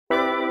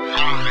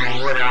don't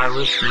know what I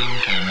was thinking.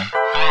 I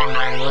don't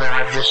know what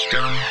I've just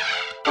done.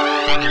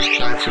 I just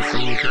tried to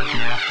think of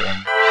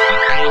nothing. I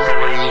can't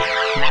believe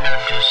what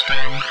I've just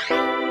done. I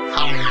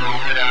don't know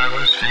what I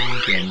was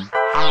thinking. I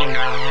don't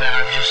know what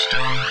I've just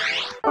done.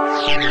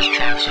 I just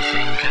tried to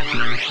think of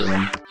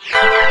nothing. I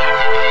can't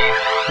believe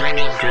what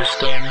I've just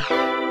done.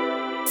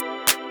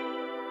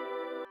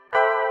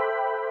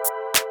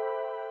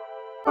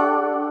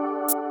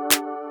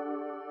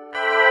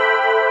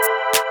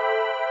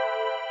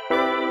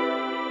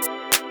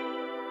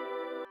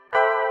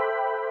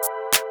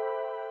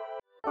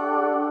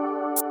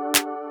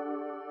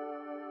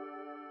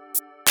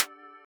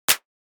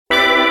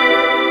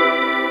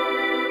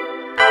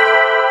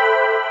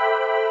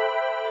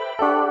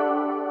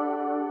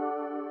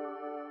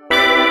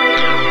 I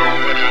don't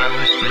know what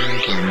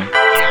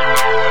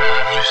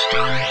I've just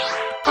done.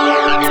 I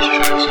just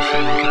tried to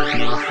think of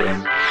nothing.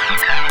 I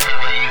can't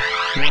believe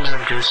what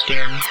I've just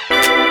done. I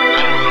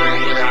don't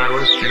know what I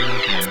was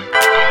thinking. I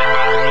don't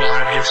know what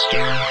I've just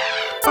done.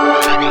 I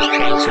just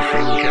tried to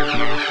think of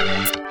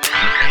nothing.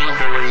 I can't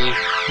believe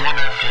what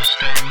I've just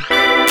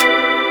done.